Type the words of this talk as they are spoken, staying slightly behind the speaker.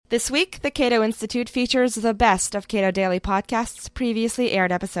This week, the Cato Institute features the best of Cato Daily Podcast's previously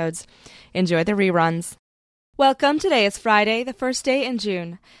aired episodes. Enjoy the reruns. Welcome. Today is Friday, the first day in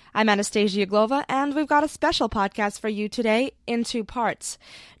June. I'm Anastasia Uglova, and we've got a special podcast for you today in two parts.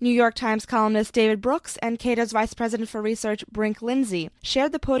 New York Times columnist David Brooks and Cato's Vice President for Research, Brink Lindsey,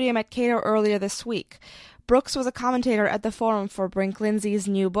 shared the podium at Cato earlier this week. Brooks was a commentator at the forum for Brink Lindsey's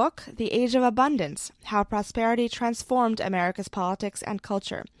new book, The Age of Abundance: How Prosperity Transformed America's Politics and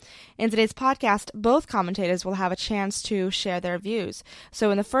Culture. In today's podcast, both commentators will have a chance to share their views.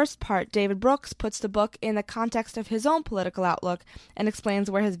 So in the first part, David Brooks puts the book in the context of his own political outlook and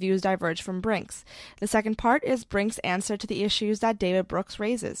explains where his views diverge from Brink's. The second part is Brink's answer to the issues that David Brooks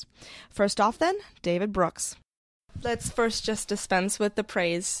raises. First off then, David Brooks. Let's first just dispense with the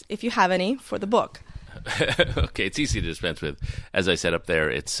praise, if you have any, for the book. Okay, it's easy to dispense with. As I said up there,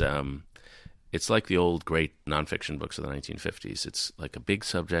 it's like the old great nonfiction books of the 1950s. It's like a big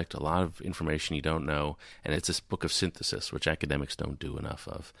subject, a lot of information you don't know, and it's this book of synthesis, which academics don't do enough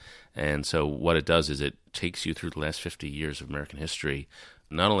of. And so what it does is it takes you through the last 50 years of American history,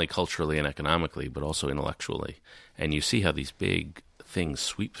 not only culturally and economically, but also intellectually. And you see how these big things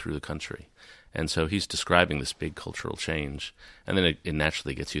sweep through the country. And so he's describing this big cultural change, and then it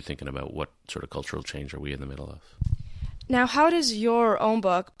naturally gets you thinking about what sort of cultural change are we in the middle of. Now, how does your own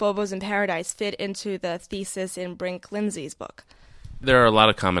book, Bobos in Paradise, fit into the thesis in Brink Lindsey's book? There are a lot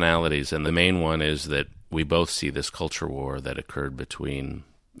of commonalities, and the main one is that we both see this culture war that occurred between,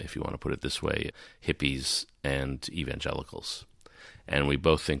 if you want to put it this way, hippies and evangelicals. And we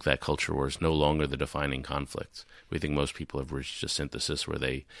both think that culture war is no longer the defining conflict. We think most people have reached a synthesis where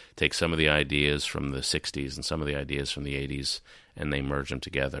they take some of the ideas from the 60s and some of the ideas from the 80s, and they merge them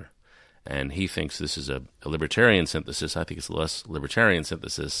together. And he thinks this is a libertarian synthesis. I think it's a less libertarian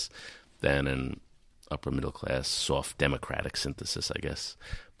synthesis than an upper-middle-class, soft democratic synthesis, I guess.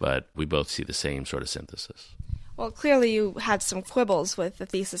 But we both see the same sort of synthesis. Well, clearly you had some quibbles with the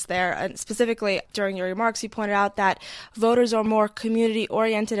thesis there, and specifically during your remarks you pointed out that voters are more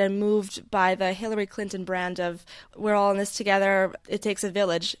community-oriented and moved by the Hillary Clinton brand of we're all in this together, it takes a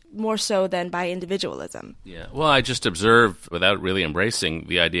village, more so than by individualism. Yeah, well, I just observe, without really embracing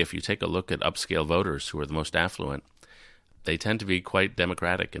the idea, if you take a look at upscale voters who are the most affluent, they tend to be quite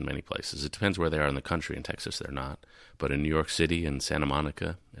democratic in many places. It depends where they are in the country. In Texas, they're not. But in New York City and Santa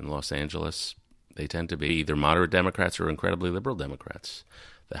Monica and Los Angeles, they tend to be either moderate Democrats or incredibly liberal Democrats.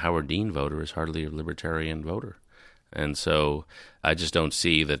 The Howard Dean voter is hardly a libertarian voter. And so I just don't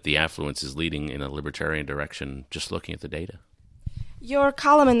see that the affluence is leading in a libertarian direction just looking at the data. Your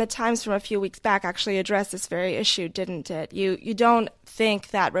column in the Times from a few weeks back actually addressed this very issue, didn't it? You don't think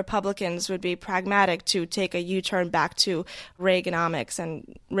that Republicans would be pragmatic to take a U-turn back to Reaganomics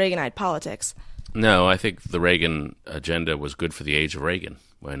and Reaganite politics. No, I think the Reagan agenda was good for the age of Reagan,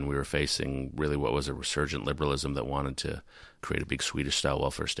 when we were facing really what was a resurgent liberalism that wanted to create a big Swedish-style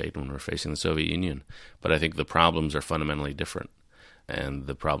welfare state when we were facing the Soviet Union. But I think the problems are fundamentally different. And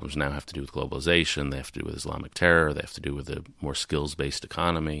the problems now have to do with globalization, they have to do with Islamic terror, they have to do with a more skills-based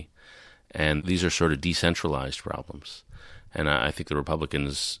economy. And these are sort of decentralized problems. And I think the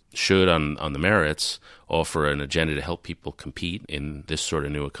Republicans should, on the merits, offer an agenda to help people compete in this sort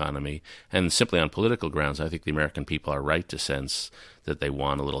of new economy. And simply on political grounds, I think the American people are right to sense that they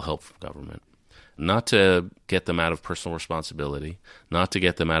want a little help from government. Not to get them out of personal responsibility, not to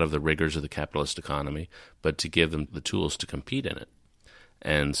get them out of the rigors of the capitalist economy, but to give them the tools to compete in it.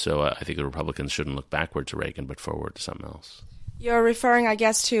 And so I think the Republicans shouldn't look backward to Reagan, but forward to something else. You're referring, I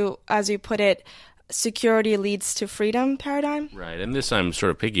guess, to, as you put it, security leads to freedom paradigm? Right, and this I'm sort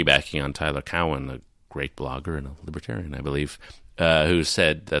of piggybacking on Tyler Cowen, a great blogger and a libertarian, I believe, who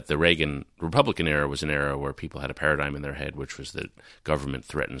said that the Reagan Republican era was an era where people had a paradigm in their head, which was that government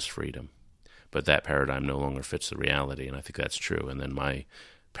threatens freedom. But that paradigm no longer fits the reality, and I think that's true. And then my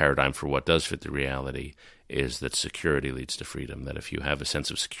paradigm for what does fit the reality is that security leads to freedom, that if you have a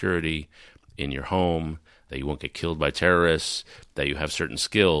sense of security in your home, that you won't get killed by terrorists, that you have certain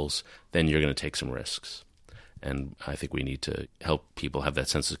skills, then you're going to take some risks. And I think we need to help people have that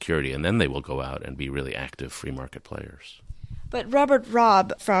sense of security, and then they will go out and be really active free market players. But Robert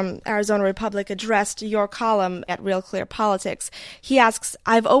Robb from Arizona Republic addressed your column at Real Clear Politics. He asks,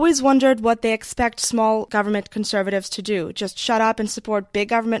 I've always wondered what they expect small government conservatives to do. Just shut up and support big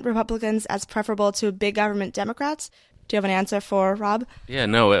government Republicans as preferable to big government Democrats? Do you have an answer for Rob? Yeah,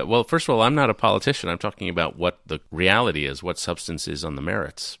 no. Well, first of all, I'm not a politician. I'm talking about what the reality is, what substance is on the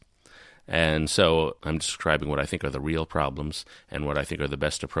merits. And so I'm describing what I think are the real problems and what I think are the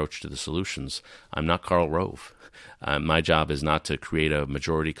best approach to the solutions. I'm not Karl Rove. My job is not to create a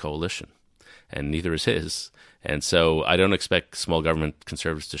majority coalition, and neither is his. And so I don't expect small government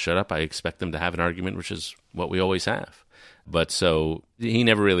conservatives to shut up. I expect them to have an argument, which is what we always have. But so he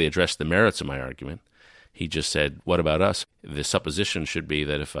never really addressed the merits of my argument. He just said, what about us? The supposition should be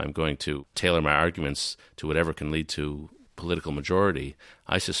that if I'm going to tailor my arguments to whatever can lead to political majority,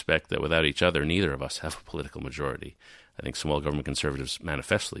 I suspect that without each other, neither of us have a political majority. I think small government conservatives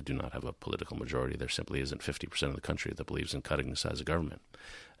manifestly do not have a political majority. There simply isn't 50% of the country that believes in cutting the size of government.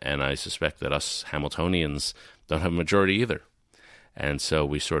 And I suspect that us Hamiltonians don't have a majority either. And so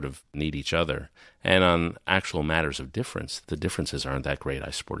we sort of need each other. And on actual matters of difference, the differences aren't that great. I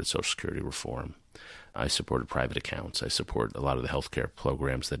supported Social Security reform. I supported private accounts. I support a lot of the healthcare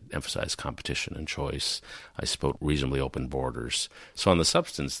programs that emphasize competition and choice. I support reasonably open borders. So on the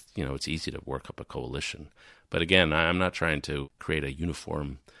substance, it's easy to work up a coalition. But again, I'm not trying to create a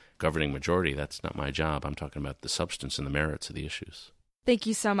uniform governing majority. That's not my job. I'm talking about the substance and the merits of the issues. Thank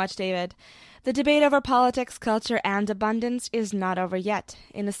you so much, David. The debate over politics, culture, and abundance is not over yet.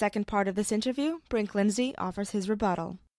 In the second part of this interview, Brink Lindsey offers his rebuttal.